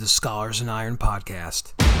the Scholars in Iron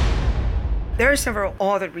podcast. There are several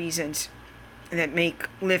other reasons that make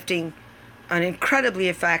lifting an incredibly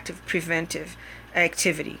effective preventive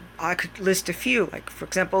activity. I could list a few, like for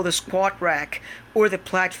example the squat rack or the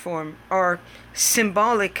platform are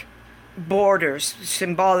symbolic borders,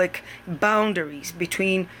 symbolic boundaries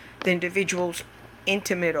between the individual's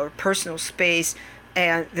intimate or personal space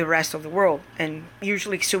and the rest of the world. And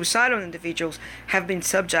usually suicidal individuals have been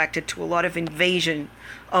subjected to a lot of invasion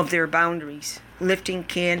of their boundaries. Lifting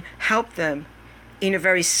can help them in a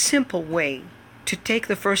very simple way to take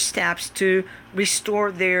the first steps to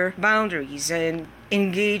restore their boundaries and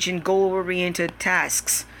engage in goal-oriented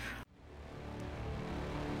tasks.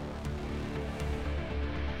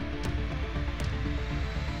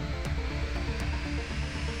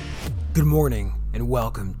 Good morning and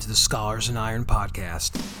welcome to the Scholars in Iron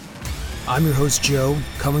podcast. I'm your host Joe,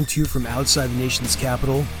 coming to you from outside the nation's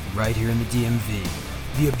capital, right here in the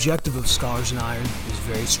DMV. The objective of Scholars in Iron is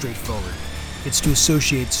very straightforward. It's to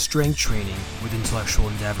associate strength training with intellectual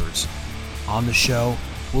endeavors. On the show,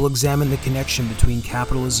 we'll examine the connection between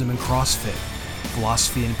capitalism and CrossFit,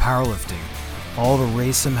 philosophy and powerlifting, all to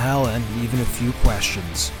raise some hell and even a few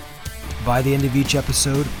questions. By the end of each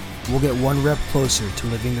episode, we'll get one rep closer to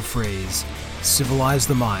living the phrase, civilize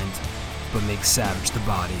the mind, but make savage the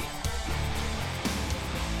body.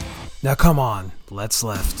 Now come on, let's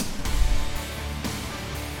lift.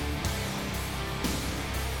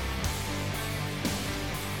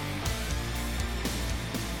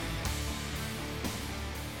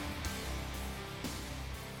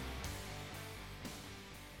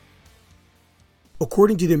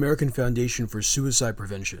 According to the American Foundation for Suicide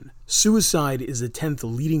Prevention, suicide is the 10th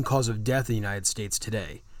leading cause of death in the United States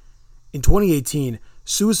today. In 2018,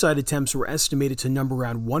 suicide attempts were estimated to number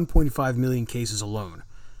around 1.5 million cases alone.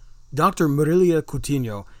 Dr. Marilia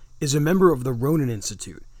Coutinho is a member of the Ronin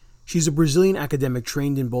Institute. She's a Brazilian academic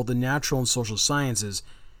trained in both the natural and social sciences,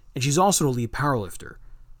 and she's also an elite powerlifter.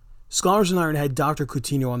 Scholars in Iron had Dr.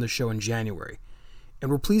 Coutinho on the show in January,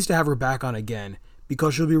 and we're pleased to have her back on again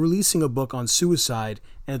because she'll be releasing a book on suicide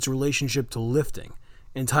and its relationship to lifting,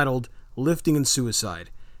 entitled Lifting and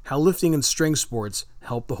Suicide: How Lifting and Strength Sports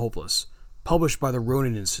Help the Hopeless, published by the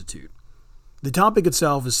Ronin Institute. The topic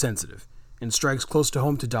itself is sensitive and strikes close to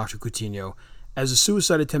home to Dr. Coutinho as a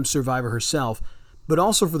suicide attempt survivor herself, but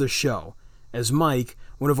also for the show, as Mike,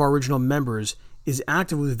 one of our original members, is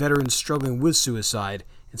active with veterans struggling with suicide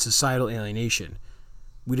and societal alienation.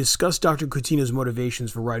 We discussed Dr. Coutinho's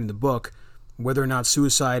motivations for writing the book, whether or not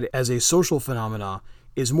suicide as a social phenomena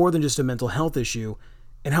is more than just a mental health issue,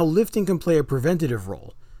 and how lifting can play a preventative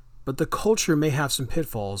role, but the culture may have some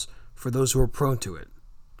pitfalls for those who are prone to it.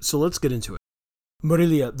 So let's get into it.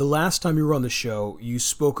 Marilia, the last time you were on the show, you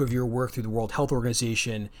spoke of your work through the World Health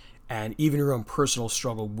Organization and even your own personal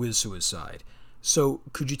struggle with suicide. So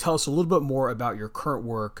could you tell us a little bit more about your current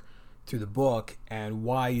work through the book and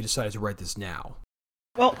why you decided to write this now?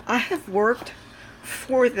 Well, I have worked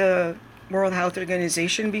for the World Health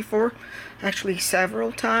Organization before, actually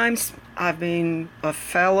several times. I've been a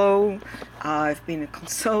fellow, I've been a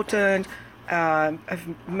consultant, I've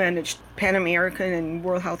managed Pan American and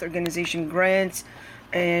World Health Organization grants,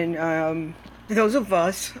 and those of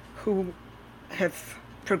us who have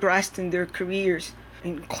progressed in their careers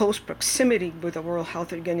in close proximity with the World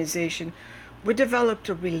Health Organization, we developed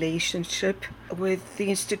a relationship with the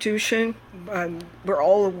institution. We're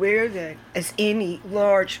all aware that as any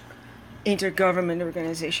large intergovernment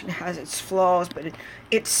organization has its flaws, but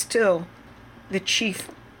it's still the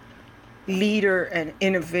chief leader and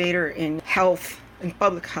innovator in health and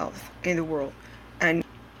public health in the world, and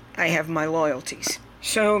I have my loyalties.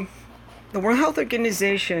 So the World Health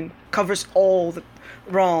Organization covers all the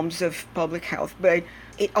realms of public health, but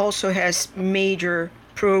it also has major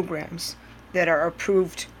programs that are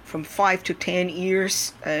approved from 5 to 10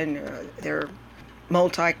 years, and they're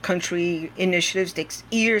multi-country initiatives. Takes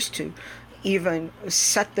years to even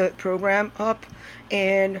set the program up,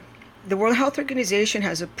 and the World Health Organization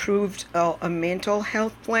has approved a mental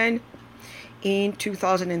health plan in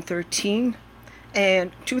 2013,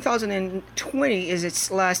 and 2020 is its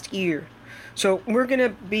last year. So we're going to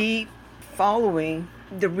be following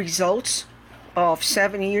the results of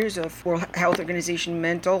 7 years of World Health Organization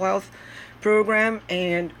mental health program,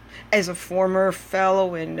 and as a former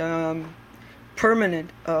fellow and permanent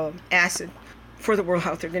asset for the World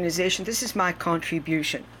Health Organization, this is my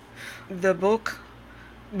contribution. The book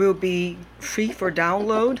will be free for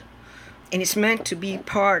download, and it's meant to be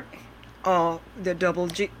part of the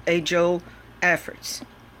WHO efforts.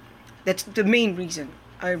 That's the main reason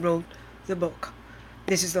I wrote the book.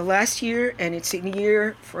 This is the last year, and it's a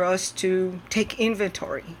year for us to take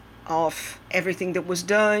inventory of everything that was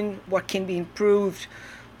done, what can be improved,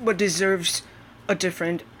 what deserves a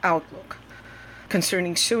different outlook.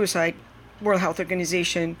 Concerning suicide, World Health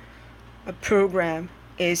Organization, a program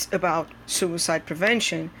is about suicide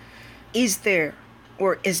prevention. Is there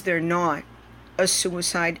or is there not a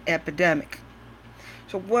suicide epidemic?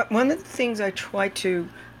 So one of the things I try to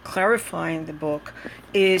clarify in the book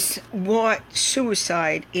is what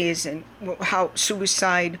suicide is and how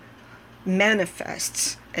suicide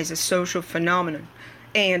manifests as a social phenomenon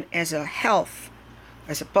and as a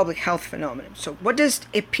public health phenomenon. So what does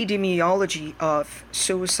epidemiology of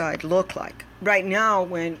suicide look like? Right now,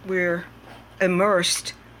 when we're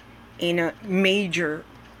immersed in a major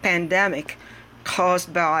pandemic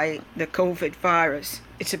caused by the COVID virus,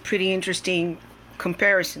 it's a pretty interesting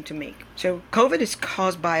comparison to make. So COVID is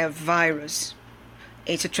caused by a virus.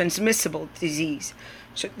 It's a transmissible disease.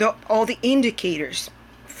 So all the indicators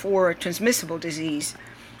for a transmissible disease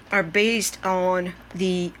are based on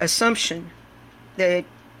the assumption that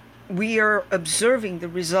we are observing the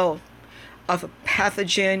result of a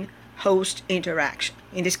pathogen-host interaction.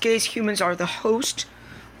 In this case, humans are the host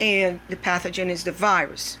and the pathogen is the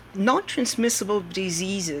virus. Non-transmissible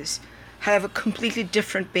diseases have a completely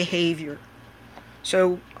different behavior.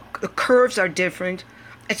 So the curves are different.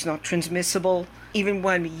 It's not transmissible. Even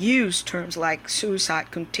when we use terms like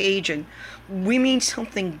suicide, contagion, we mean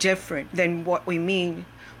something different than what we mean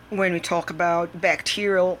when we talk about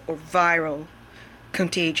bacterial or viral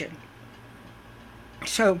contagion.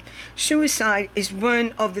 So suicide is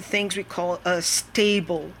one of the things we call a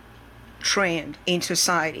stable trend in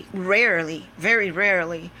society. Rarely, very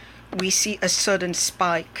rarely, we see a sudden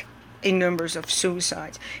spike in numbers of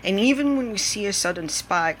suicides. And even when we see a sudden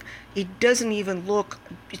spike,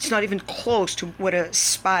 it's not even close to what a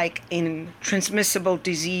spike in transmissible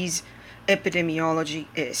disease epidemiology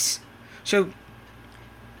is. So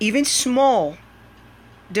even small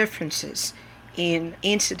differences in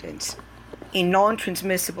incidence in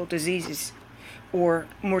non-transmissible diseases or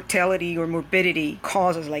mortality or morbidity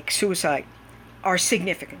causes like suicide are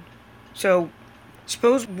significant. So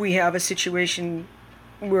suppose we have a situation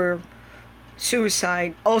where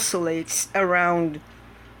suicide oscillates around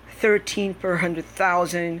 13 per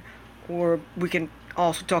 100,000, or we can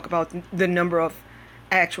also talk about the number of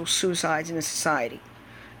actual suicides in a society.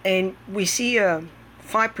 And we see a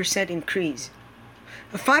 5% increase.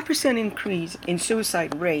 A 5% increase in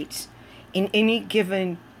suicide rates in any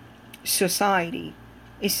given society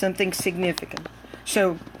is something significant.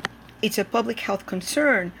 So it's a public health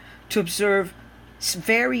concern to observe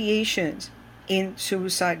variations in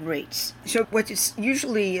suicide rates. So what is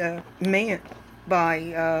usually meant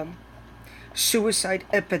by suicide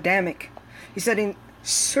epidemic is that in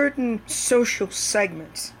certain social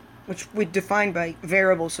segments, which we define by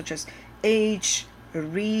variables such as age,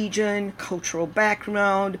 region, cultural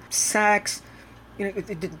background, sex,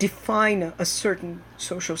 define a certain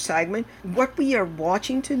social segment. What we are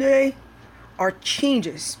watching today are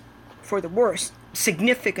changes for the worse,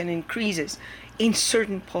 significant increases in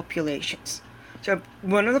certain populations. So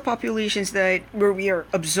one of the populations where we are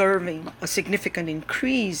observing a significant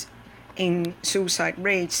increase in suicide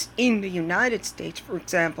rates in the United States, for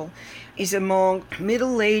example, is among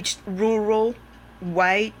middle-aged, rural,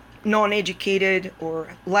 white, non-educated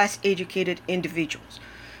or less educated individuals.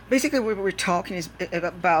 Basically what we're talking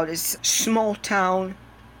about is small town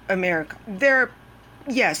America. There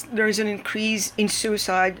is an increase in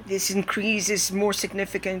suicide. This increase is more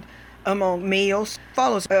significant among males,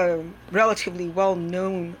 follows a relatively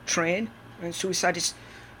well-known trend, and suicide is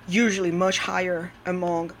usually much higher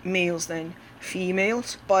among males than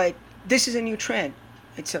females. But this is a new trend.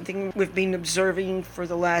 It's something we've been observing for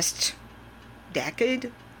the last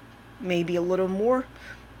decade, maybe a little more,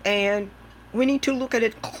 and we need to look at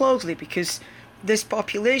it closely because this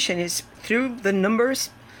population is, through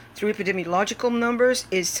epidemiological numbers,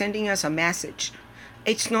 is sending us a message.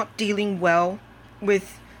 It's not dealing well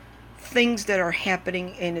with things that are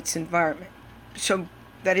happening in its environment. So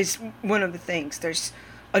that is one of the things. There's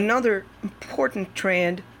another important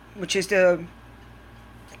trend, which is the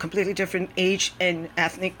completely different age and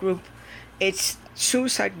ethnic group. It's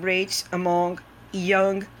suicide rates among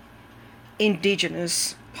young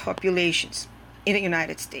indigenous populations in the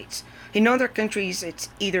United States. In other countries, it's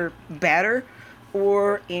either better,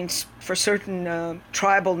 or for certain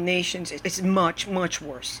tribal nations, it's much, much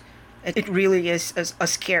worse. It really is a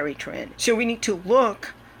scary trend. So we need to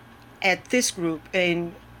look at this group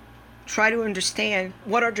and try to understand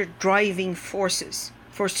what are the driving forces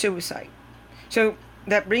for suicide. So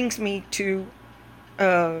that brings me to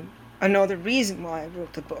another reason why I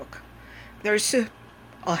wrote the book. There's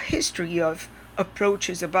a history of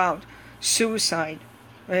approaches about suicide.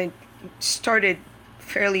 It started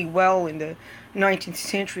fairly well in the 19th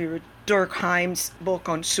century with Durkheim's book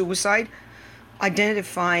on suicide,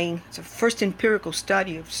 identifying, it's a first empirical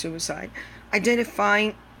study of suicide,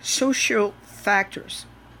 identifying social factors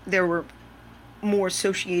that were more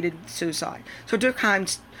associated with suicide. So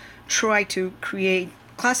Durkheim tried to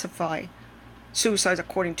classify suicides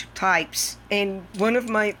according to types. And one of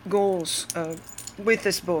my goals with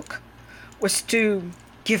this book was to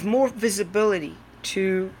give more visibility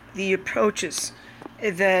to the approaches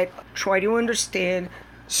that try to understand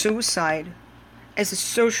suicide as a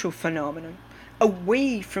social phenomenon,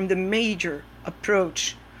 away from the major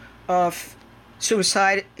approach of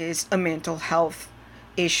suicide is a mental health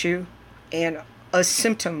issue and a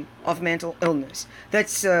symptom of mental illness.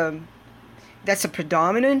 That's a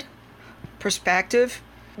predominant perspective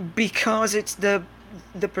because it's the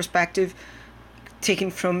perspective taken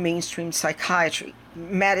from mainstream psychiatry,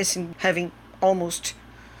 medicine having almost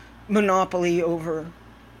monopoly over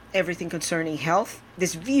everything concerning health.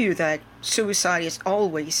 This view that suicide is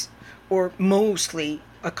always or mostly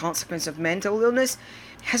a consequence of mental illness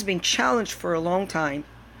has been challenged for a long time.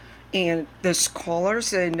 And the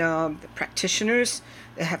scholars and the practitioners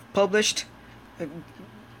that have published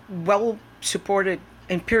well-supported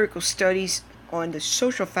empirical studies on the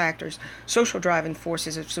social factors, social driving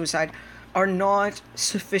forces of suicide are not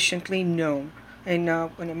sufficiently known. And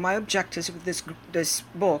one of my objectives with this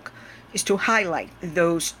book is to highlight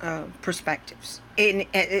those perspectives. And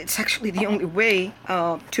it's actually the only way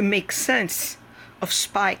to make sense of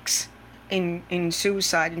spikes in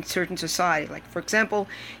suicide in certain society. Like, for example,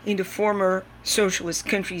 in the former socialist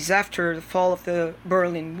countries after the fall of the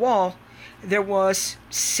Berlin Wall, there was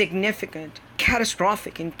significant,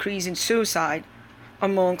 catastrophic increase in suicide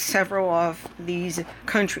among several of these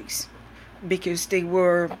countries because they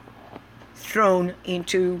were thrown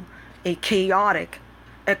into a chaotic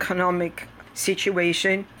economic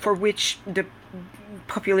situation for which the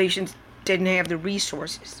populations didn't have the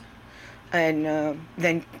resources. And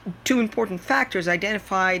then two important factors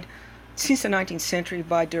identified since the 19th century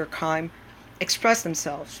by Durkheim express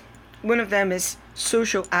themselves. One of them is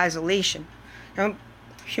social isolation. Now,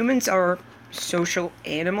 humans are social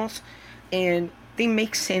animals and they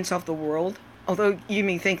make sense of the world. Although you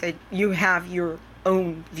may think that you have your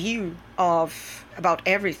own view about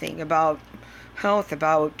everything, about health,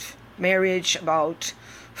 about marriage, about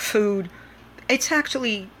food, it's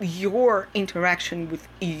actually your interaction with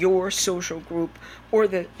your social group or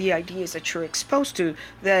the ideas that you're exposed to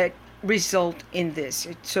that result in this.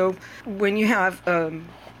 So when you have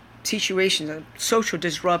situations of social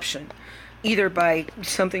disruption, either by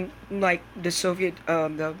something like the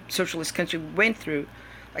socialist country went through,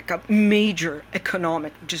 like a major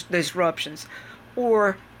economic disruptions,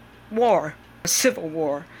 or war, civil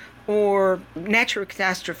war, or natural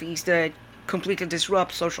catastrophes that completely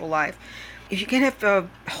disrupt social life, if you can have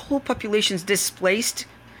whole populations displaced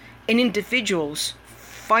and individuals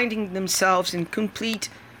finding themselves in complete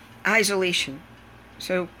isolation.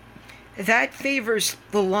 So that favors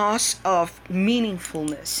the loss of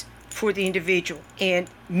meaningfulness for the individual. And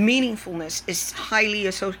meaningfulness is highly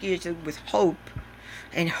associated with hope.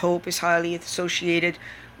 And hope is highly associated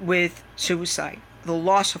with suicide. The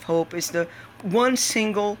loss of hope is the one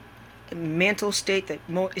single mental state that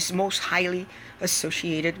is most highly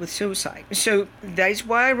associated with suicide. So that is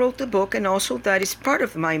why I wrote the book, and also that is part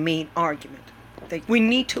of my main argument. That we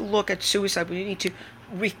need to look at suicide, we need to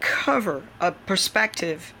recover a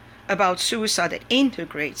perspective about suicide that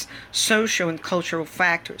integrates social and cultural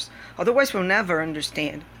factors. Otherwise, we'll never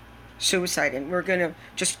understand suicide, and we're going to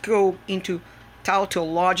just go into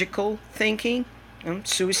tautological thinking.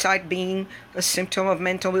 Suicide being a symptom of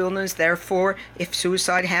mental illness, therefore, if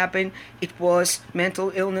suicide happened, it was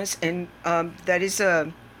mental illness, and that is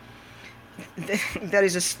a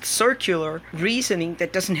circular reasoning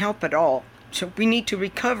that doesn't help at all. So we need to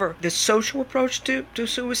recover the social approach to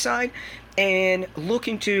suicide and look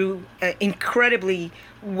into incredibly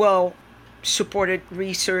well-supported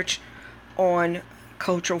research on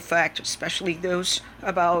cultural factors, especially those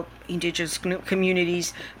about indigenous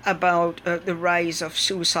communities, about the rise of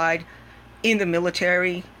suicide in the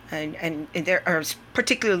military, and there are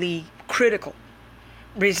particularly critical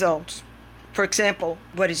results. For example,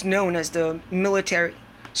 what is known as the military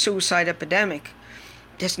suicide epidemic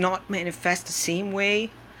does not manifest the same way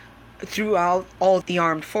throughout all the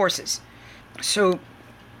armed forces. So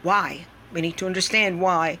why? We need to understand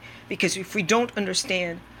why, because if we don't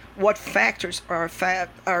understand what factors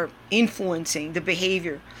are influencing the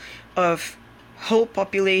behavior of whole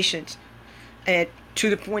populations to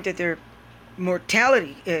the point that their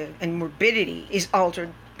mortality and morbidity is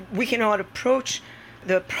altered, we cannot approach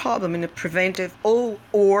the problem in a preventive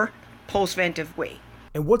or postventive way.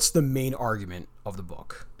 And what's the main argument of the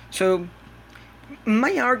book? So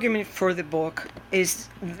my argument for the book is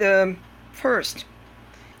the first,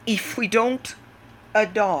 if we don't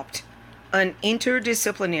adopt an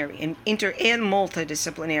interdisciplinary, and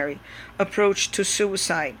multidisciplinary approach to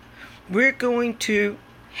suicide, we're going to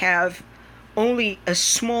have only a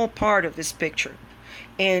small part of this picture,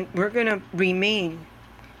 and we're going to remain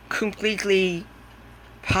completely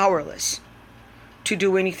powerless to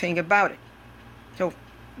do anything about it. So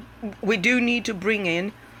we do need to bring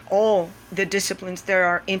in all the disciplines that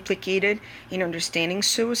are implicated in understanding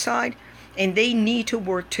suicide, and they need to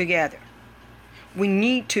work together. We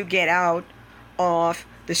need to get out of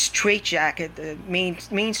the straitjacket, the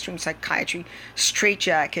mainstream psychiatry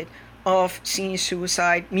straitjacket of seeing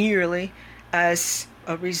suicide merely as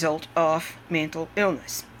a result of mental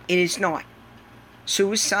illness. It is not.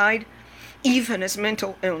 Suicide, even as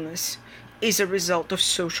mental illness, is a result of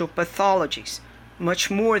social pathologies,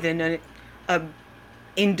 much more than an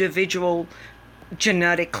individual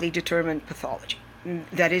genetically determined pathology.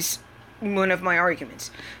 That is one of my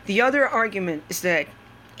arguments. The other argument is that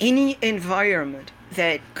any environment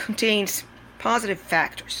that contains positive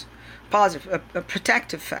factors,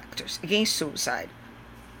 protective factors against suicide,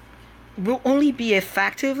 will only be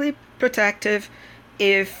effectively protective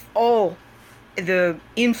if all the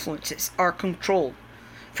influences are controlled.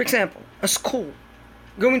 For example,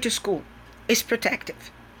 going to school is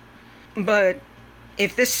protective. But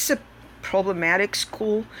if this is a problematic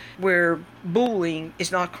school where bullying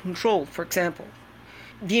is not controlled, for example,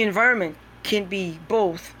 the environment can be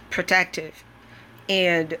both protective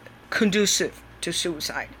and conducive to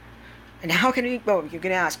suicide. And how can it be both? You're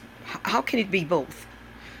going to ask, how can it be both?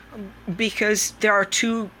 Because there are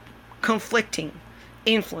two conflicting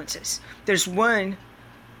influences. There's one,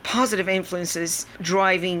 positive influences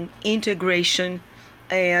driving integration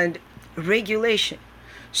and regulation.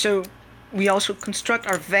 So we also construct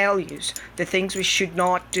our values, the things we should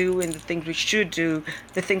not do and the things we should do,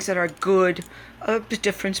 the things that are good, the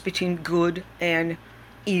difference between good and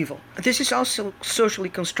evil. This is also socially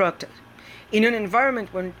constructed. In an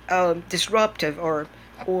environment when disruptive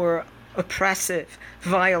or oppressive,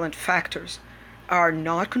 violent factors are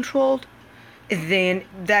not controlled, then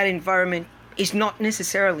that environment is not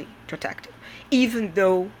necessarily protective, even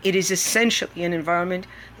though it is essentially an environment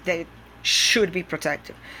that should be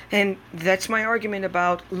protective. And that's my argument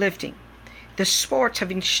about lifting. The sports have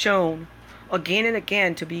been shown again and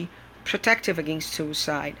again to be protective against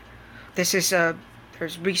suicide. This is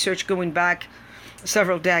there's research going back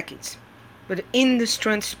several decades. But in the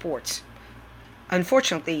strength sports,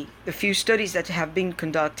 unfortunately, the few studies that have been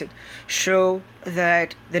conducted show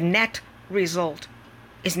that the net result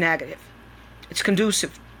is negative. It's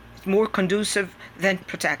conducive. It's more conducive than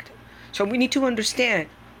protective. So we need to understand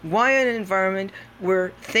why an environment where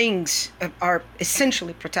things are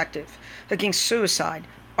essentially protective against suicide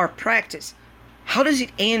are practiced, how does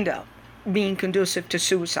it end up being conducive to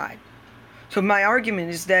suicide? So my argument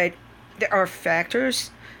is that there are factors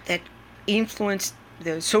that influence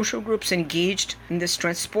the social groups engaged in the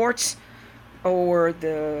strength sports or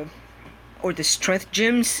the strength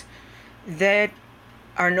gyms that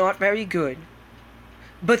are not very good,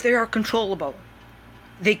 but they are controllable.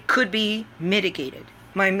 They could be mitigated.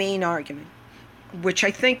 My main argument, which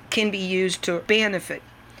I think can be used to benefit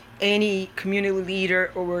any community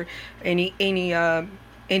leader or any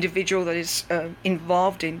individual that is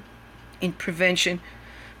involved in prevention,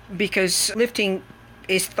 because lifting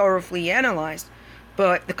is thoroughly analyzed,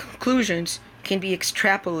 but the conclusions can be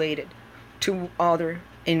extrapolated to other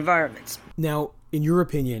environments. Now, in your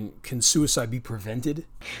opinion, can suicide be prevented?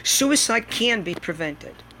 Suicide can be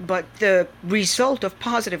prevented, but the result of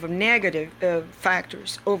positive or negative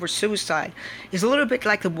factors over suicide is a little bit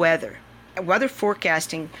like the weather. Weather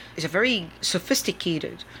forecasting is a very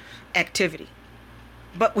sophisticated activity,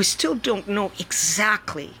 but we still don't know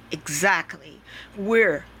exactly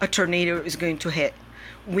where a tornado is going to hit.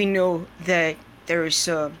 We know that there is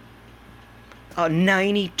a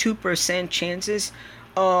 92% chances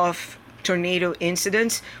of tornado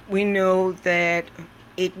incidents. We know that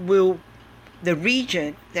the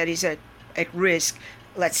region that is at risk,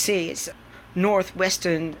 let's say it's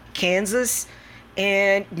northwestern Kansas,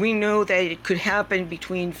 and we know that it could happen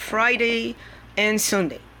between Friday and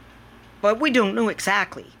Sunday. But we don't know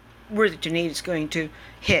exactly where the tornado is going to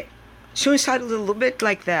hit. Suicide is a little bit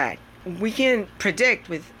like that. We can predict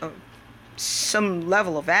with some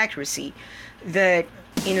level of accuracy that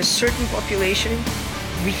in a certain population,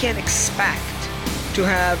 we can expect to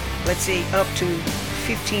have, let's say, up to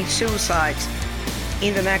 15 suicides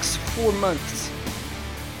in the next 4 months.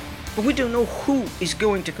 But we don't know who is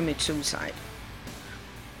going to commit suicide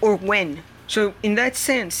or when. So in that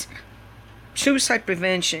sense, suicide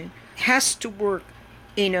prevention has to work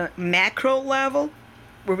in a macro level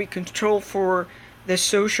where we control for the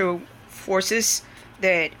social forces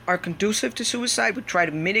that are conducive to suicide. We try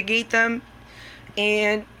to mitigate them,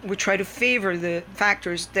 and we try to favor the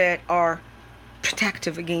factors that are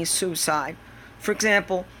protective against suicide. For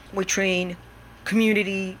example, we train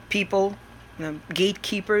community people,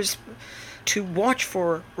 gatekeepers, to watch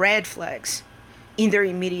for red flags in their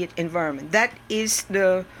immediate environment. That is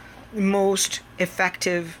the most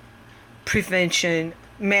effective prevention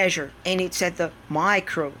measure, and it's at the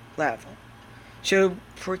micro level. So,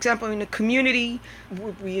 for example, in a community,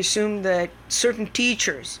 we assume that certain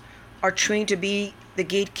teachers are trained to be the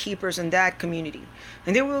gatekeepers in that community,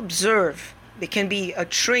 and they will observe. They can be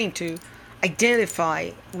trained to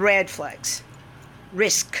identify red flags,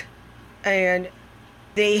 risk, and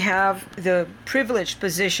they have the privileged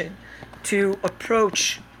position to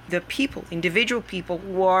approach the people, individual people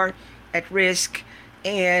who are at risk,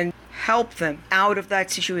 and help them out of that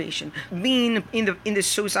situation. Being in the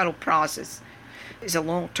suicidal process is a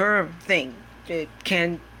long-term thing. It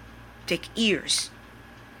can take years.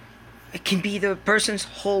 It can be the person's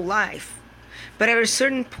whole life. But at a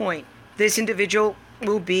certain point, this individual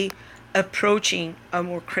will be approaching a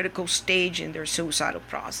more critical stage in their suicidal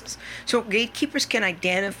process. So gatekeepers can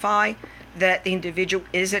identify that the individual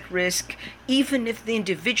is at risk, even if the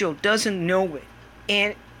individual doesn't know it.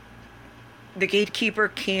 And the gatekeeper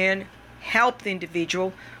can help the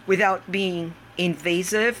individual without being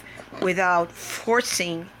invasive, without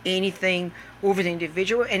forcing anything over the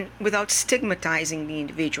individual, and without stigmatizing the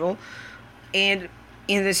individual. And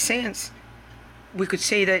in this sense, we could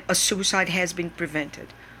say that a suicide has been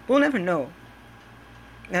prevented. We'll never know.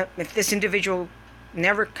 Now, if this individual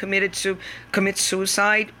never commits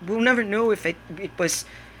suicide, we'll never know if it was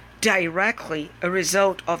directly a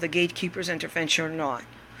result of the gatekeeper's intervention or not.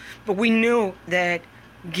 But we know that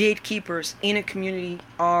gatekeepers in a community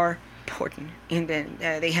are important, and then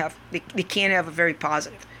they can have a very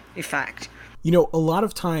positive effect. You know, a lot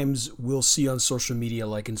of times we'll see on social media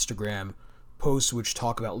like Instagram posts which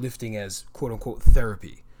talk about lifting as quote-unquote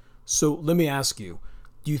therapy. So let me ask you,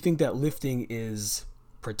 do you think that lifting is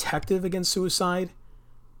protective against suicide?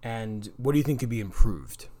 And what do you think could be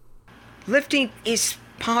improved? Lifting is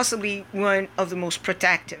possibly one of the most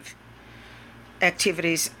protective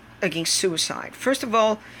activities against suicide. First of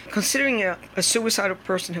all, considering a suicidal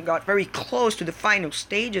person who got very close to the final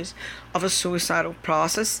stages of a suicidal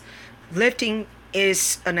process, lifting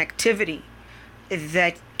is an activity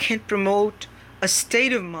that can promote a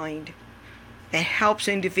state of mind that helps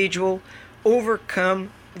the individual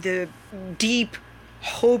overcome the deep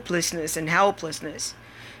hopelessness and helplessness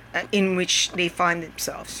in which they find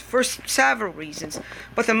themselves, for several reasons.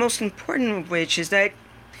 But the most important of which is that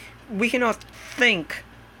we cannot think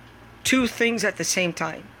two things at the same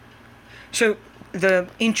time. So the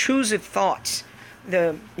intrusive thoughts,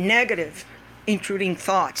 the negative intruding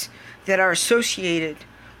thoughts that are associated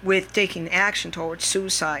with taking action towards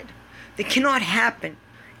suicide, they cannot happen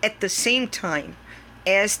at the same time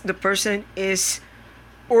as the person is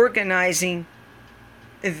organizing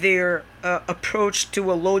their approach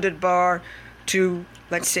to a loaded bar to,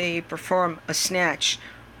 let's say, perform a snatch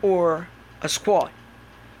or a squat.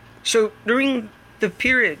 So during the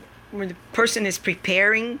period when the person is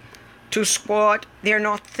preparing to squat, they're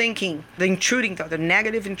not thinking. The intruding thought, the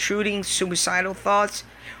negative intruding suicidal thoughts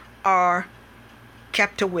are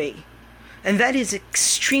kept away. And that is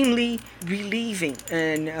extremely relieving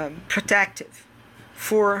and protective.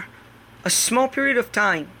 For a small period of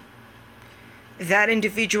time, that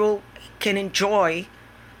individual can enjoy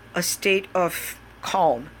a state of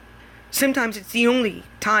calm. Sometimes it's the only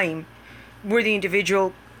time where the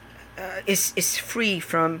individual is free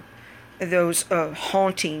from those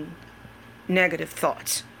haunting negative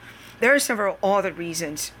thoughts. There are several other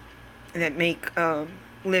reasons that make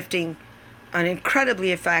lifting an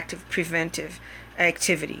incredibly effective preventive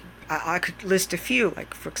activity. I could list a few,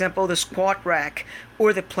 like, for example, the squat rack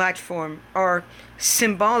or the platform are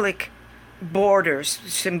symbolic borders,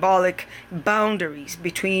 symbolic boundaries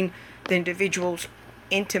between the individual's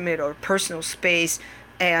intimate or personal space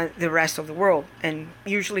and the rest of the world. And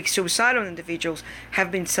usually suicidal individuals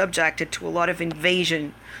have been subjected to a lot of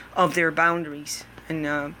invasion of their boundaries.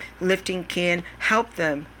 And lifting can help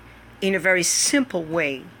them in a very simple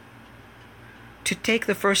way to take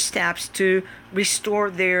the first steps to restore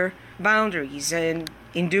their boundaries and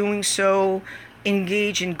In doing so,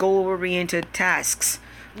 engage in goal-oriented tasks.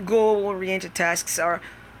 Goal-oriented tasks are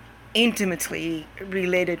intimately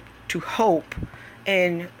related to hope,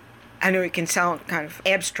 and I know it can sound kind of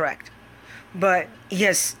abstract, but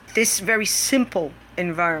yes, this very simple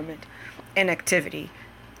environment and activity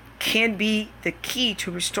can be the key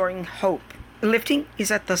to restoring hope. Lifting is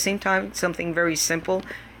at the same time something very simple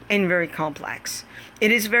and very complex.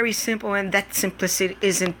 It is very simple, and that simplicity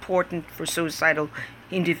is important for suicidal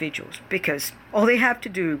individuals because all they have to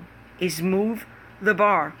do is move the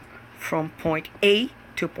bar from point A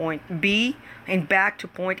to point B and back to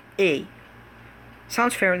point A.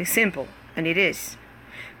 Sounds fairly simple, and it is.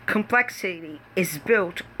 Complexity is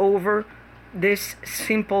built over this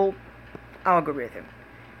simple algorithm.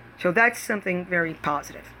 So that's something very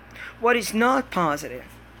positive. What is not positive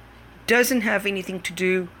doesn't have anything to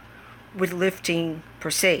do with lifting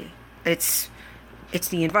per se. It's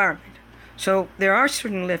the environment. So there are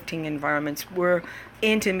certain lifting environments where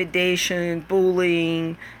intimidation,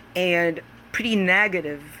 bullying, and pretty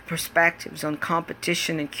negative perspectives on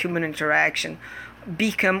competition and human interaction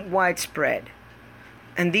become widespread.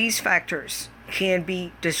 And these factors can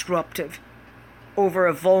be disruptive over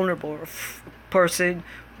a vulnerable person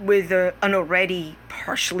with an already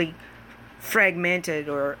partially fragmented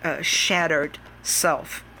or shattered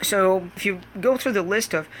self. So if you go through the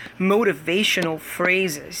list of motivational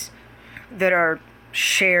phrases that are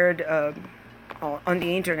shared on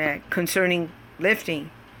the internet concerning lifting,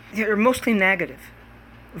 they're mostly negative,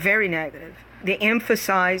 very negative. They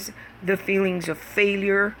emphasize the feelings of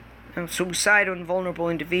failure. Suicidal and vulnerable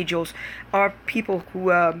individuals are people who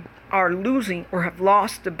are losing or have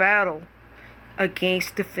lost the battle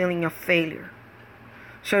against the feeling of failure.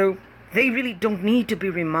 So they really don't need to be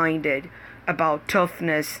reminded about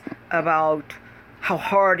toughness, about how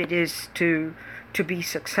hard it is to be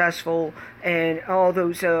successful, and all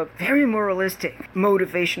those very moralistic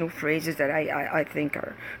motivational phrases that I think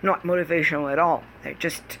are not motivational at all. They're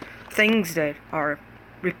just things that are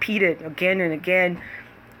repeated again and again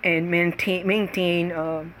and maintain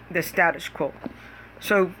the status quo.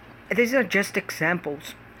 So these are just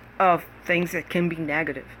examples of things that can be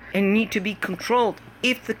negative and need to be controlled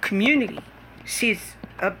if the community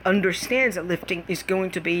understands that lifting is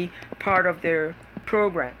going to be part of their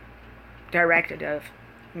program directed of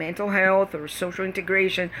mental health or social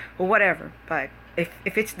integration or whatever. But if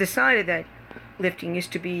it's decided that lifting is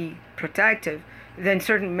to be protective, then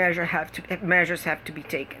certain measures have to be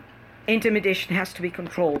taken. Intimidation has to be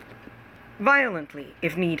controlled violently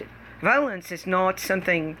if needed. Violence is not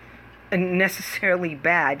something necessarily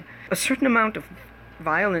bad. A certain amount of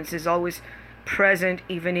violence is always present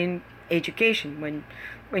even in education.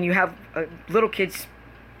 When you have little kids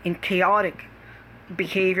in chaotic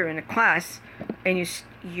behavior in a class and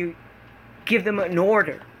you give them an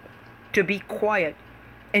order to be quiet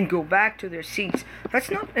and go back to their seats, that's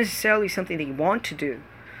not necessarily something they want to do.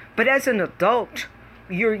 But as an adult,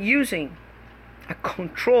 you're using a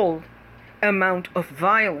controlled amount of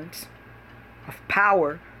violence, of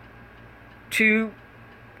power, to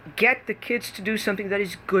get the kids to do something that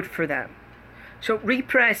is good for them. So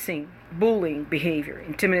repressing bullying behavior,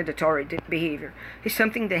 intimidatory behavior, is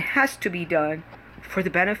something that has to be done for the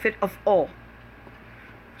benefit of all.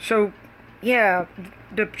 So, yeah,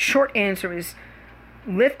 the short answer is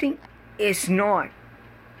lifting is not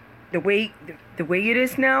the way it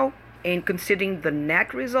is now, and considering the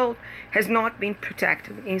net result has not been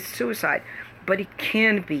protective against suicide, but it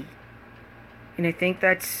can be. And I think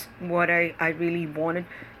that's what I really wanted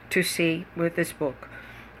to say with this book.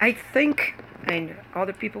 I think, and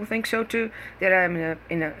other people think so too, that I'm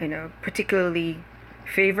in a particularly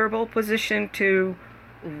favorable position to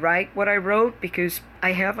write what I wrote because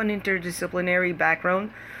I have an interdisciplinary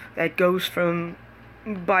background that goes from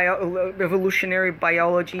evolutionary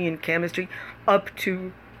biology and chemistry up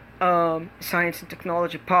to science and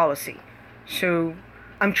technology policy. So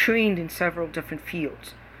I'm trained in several different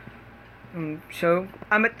fields. So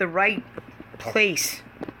I'm at the right place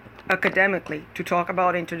academically to talk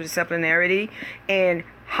about interdisciplinarity and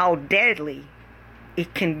how deadly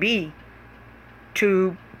it can be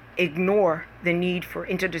to ignore the need for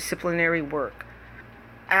interdisciplinary work.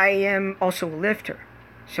 I am also a lifter,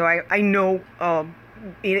 so I know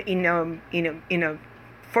in a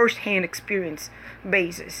first-hand experience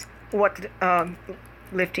basis what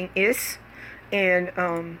lifting is, and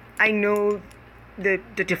I know the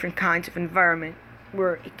different kinds of environment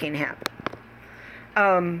where it can happen.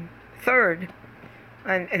 Third,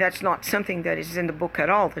 and that's not something that is in the book at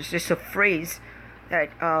all, there's just a phrase that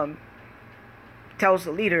tells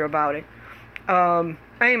the leader about it. I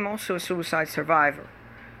am also a suicide survivor.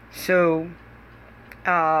 So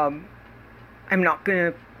I'm not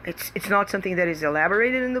gonna. It's not something that is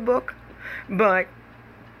elaborated in the book, but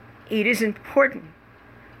it is important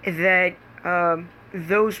that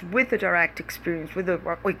those with the direct experience, with the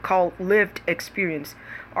what we call lived experience,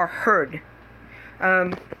 are heard.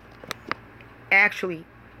 Actually,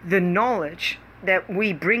 the knowledge that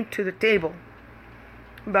we bring to the table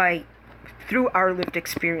through our lived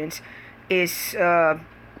experience is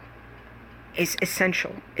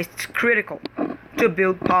essential. It's critical to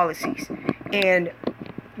build policies, and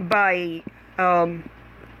by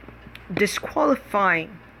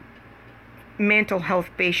disqualifying mental health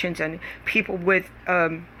patients and people with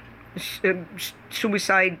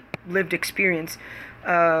suicide lived experience,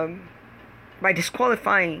 by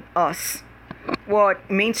disqualifying us, what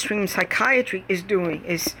mainstream psychiatry is doing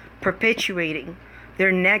is perpetuating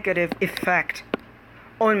their negative effect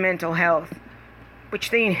on mental health,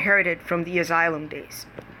 which they inherited from the asylum days.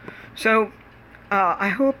 So I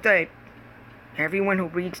hope that everyone who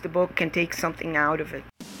reads the book can take something out of it.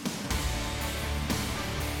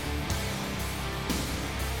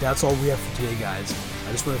 That's all we have for today, guys.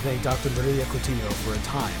 I just want to thank Dr. Marilia Coutinho for her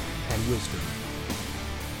time and wisdom.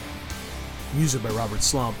 Music by Robert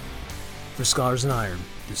Slump. For Scholars in Iron,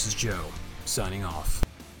 this is Joe, signing off.